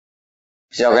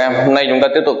Chào các em, hôm nay chúng ta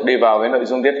tiếp tục đi vào cái nội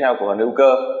dung tiếp theo của phần hữu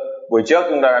cơ. Buổi trước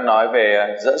chúng ta đã nói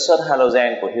về dẫn xuất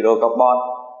halogen của hydrocarbon.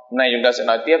 Hôm nay chúng ta sẽ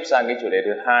nói tiếp sang cái chủ đề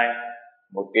thứ hai,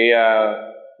 một cái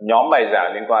nhóm bài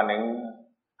giảng liên quan đến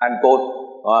ancol,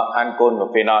 ancol và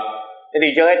phenol. Thế thì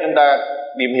trước hết chúng ta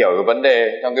tìm hiểu cái vấn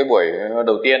đề trong cái buổi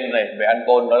đầu tiên này về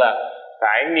ancol, đó là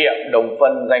khái niệm, đồng,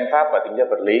 phân, danh, pháp và tính chất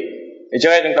vật lý. Thì trước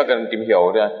hết chúng ta cần tìm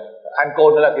hiểu là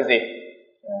ancol đó là cái gì.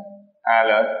 A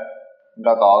lớn, chúng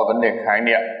ta có vấn đề khái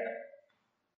niệm.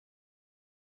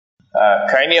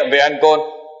 Khái niệm về ancol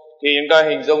thì chúng ta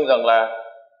hình dung rằng là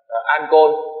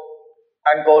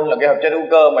ancol là cái hợp chất hữu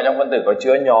cơ mà trong phân tử có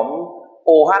chứa nhóm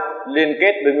OH liên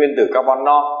kết với nguyên tử carbon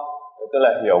no. Tức là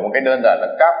hiểu một cách đơn giản là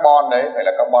carbon đấy phải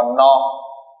là carbon no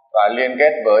và liên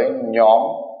kết với nhóm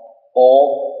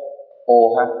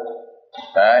OH.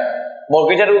 Đấy, một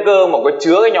cái chất hữu cơ mà có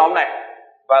chứa cái nhóm này,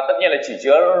 và tất nhiên là chỉ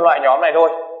chứa loại nhóm này thôi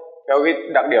theo cái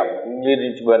đặc điểm như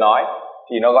vừa nói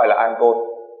thì nó gọi là ancol.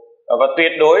 Và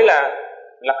tuyệt đối là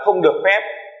không được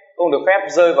phép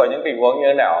rơi vào những tình huống như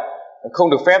thế nào, không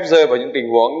được phép rơi vào những tình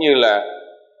huống như là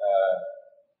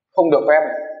không được phép,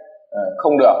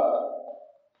 không được,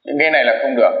 những cái này là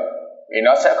không được vì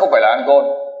nó sẽ không phải là ancol.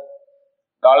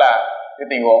 Đó là cái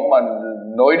tình huống mà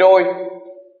nối đôi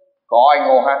có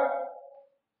anh OH.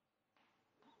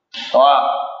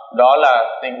 Đó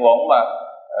là tình huống mà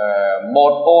một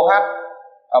OH,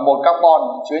 một carbon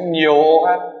chứa nhiều OH.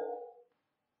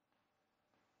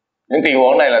 Những tình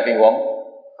huống này là tình huống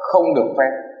không được phép.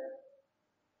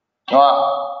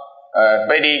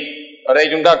 Vậy đi, ở đây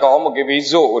chúng ta có một cái ví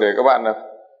dụ để các bạn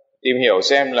tìm hiểu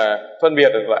xem là phân biệt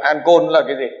được là ancol là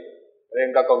cái gì. Ở đây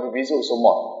chúng ta có cái ví dụ số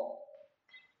 1.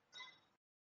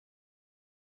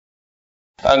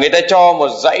 Người ta cho một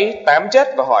dãy 8 chất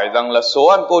và hỏi rằng là số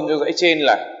ancol cho dãy trên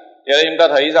là. Thì ở đây chúng ta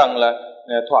thấy rằng là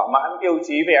thỏa mãn tiêu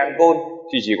chí về ancol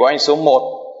thì chỉ có anh số 1,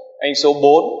 anh số 4,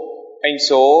 anh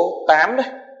số 8 đây,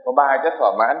 có 3 chất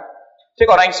thỏa mãn. Thế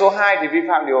còn anh số 2 thì vi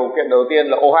phạm điều kiện đầu tiên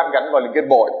là OH gắn vào liên kết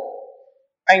bội.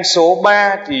 Anh số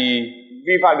 3 thì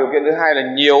vi phạm điều kiện thứ hai là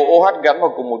nhiều OH gắn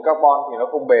vào cùng một carbon thì nó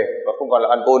không bền và không còn là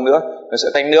ancol nữa, nó sẽ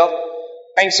tách nước.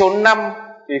 Anh số 5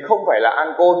 thì không phải là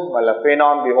ancol mà là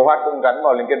phenol vì OH cũng gắn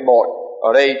vào liên kết bội.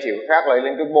 Ở đây chỉ khác lấy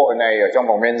liên kết bội này ở trong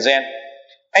vòng benzen.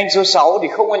 Anh số 6 thì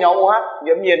không có nhóm OH,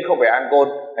 nghiễm nhiên không phải ancol.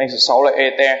 Anh số 6 là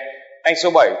ete. Anh số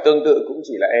 7 tương tự cũng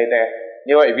chỉ là ete.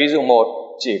 Như vậy ví dụ 1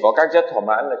 chỉ có các chất thỏa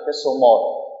mãn là chất số 1,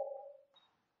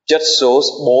 chất số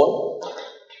 4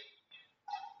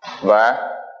 và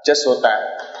chất số 8.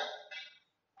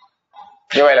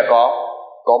 Như vậy là có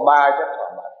 3 chất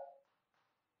thỏa mãn.